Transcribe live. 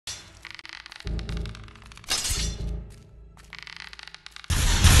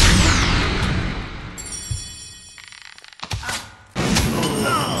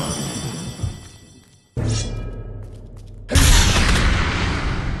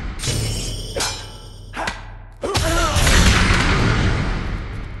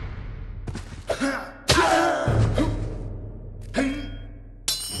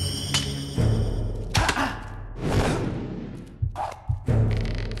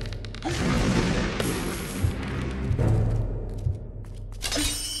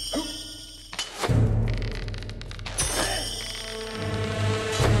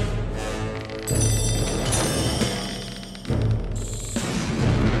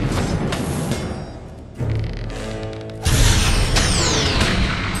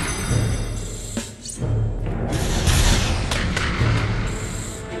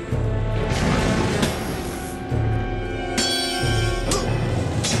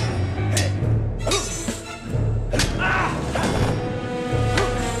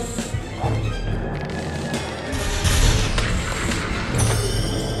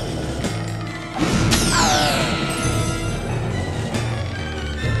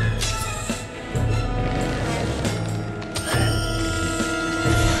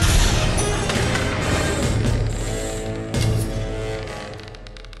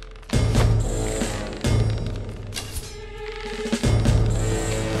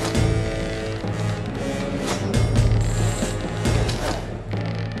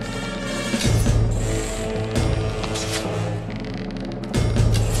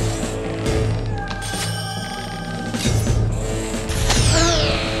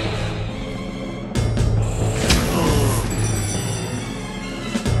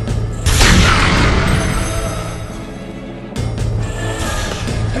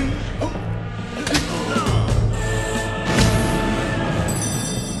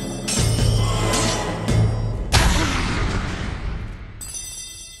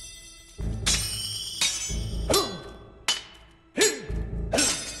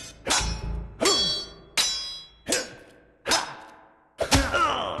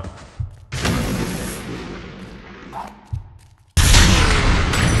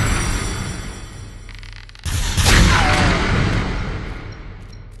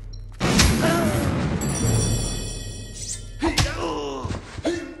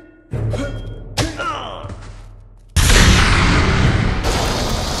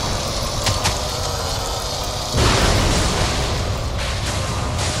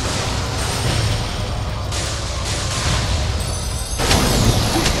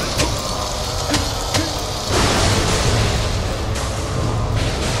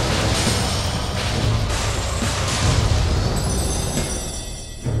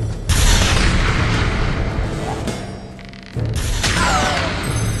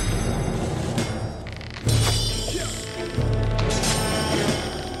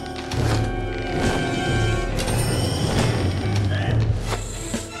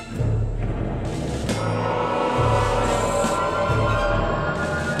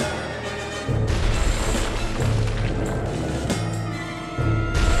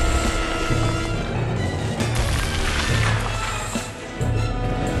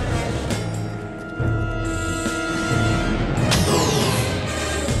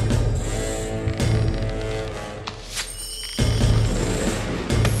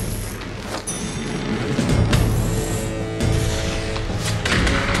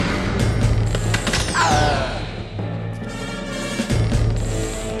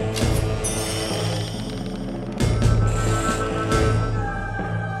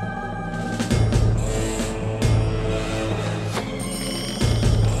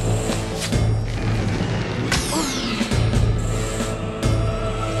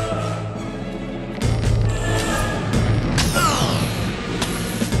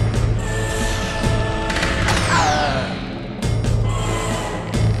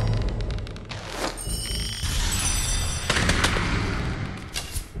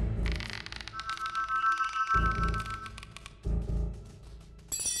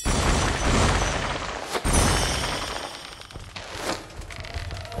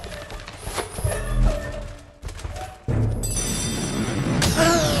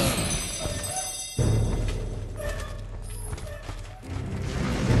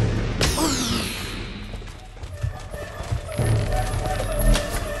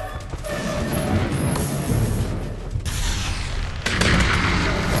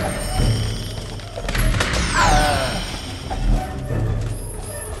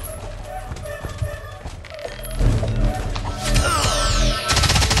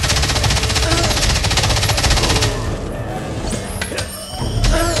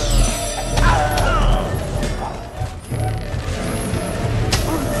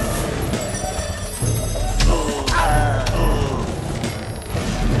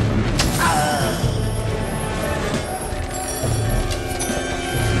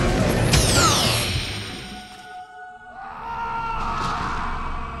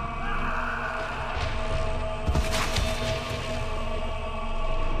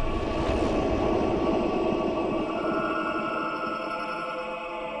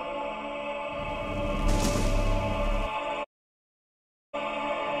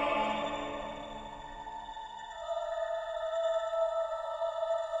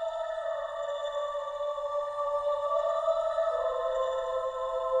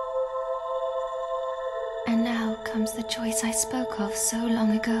And now comes the choice I spoke of so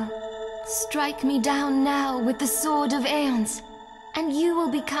long ago. Strike me down now with the sword of aeons, and you will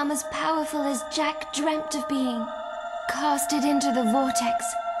become as powerful as Jack dreamt of being. Cast it into the vortex,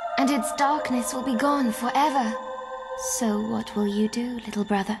 and its darkness will be gone forever. So what will you do, little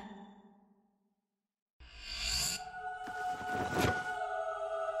brother?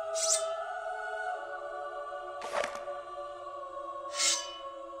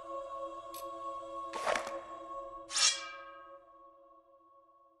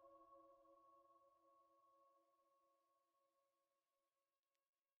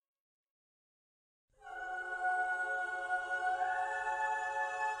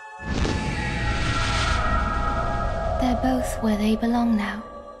 They're both where they belong now,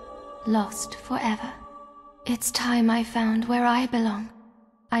 lost forever. It's time I found where I belong.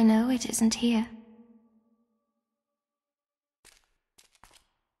 I know it isn't here.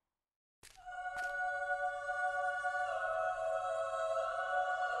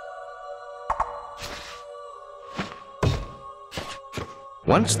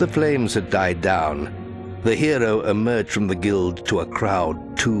 Once the flames had died down, the hero emerged from the guild to a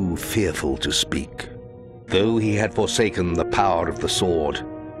crowd too fearful to speak. Though he had forsaken the power of the sword,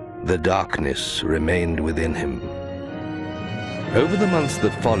 the darkness remained within him. Over the months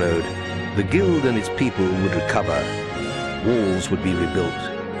that followed, the guild and its people would recover. Walls would be rebuilt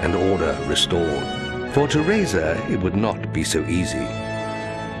and order restored. For Teresa, it would not be so easy.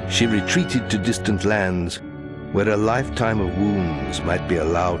 She retreated to distant lands where a lifetime of wounds might be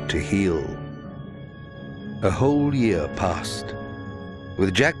allowed to heal. A whole year passed.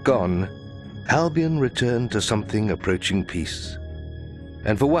 With Jack gone, Albion returned to something approaching peace.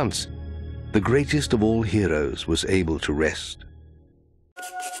 And for once, the greatest of all heroes was able to rest.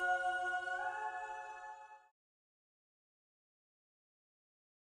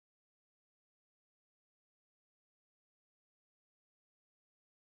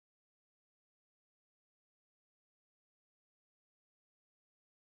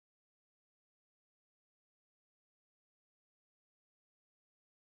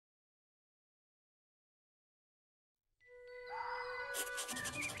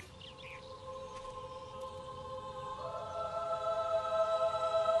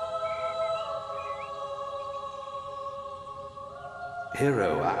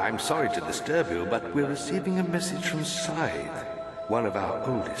 Hero, I'm sorry to disturb you, but we're receiving a message from Scythe, one of our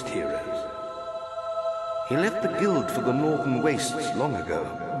oldest heroes. He left the guild for the Northern Wastes long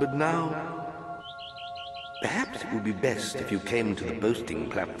ago, but now... Perhaps it would be best if you came to the boasting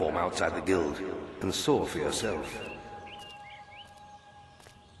platform outside the guild and saw for yourself.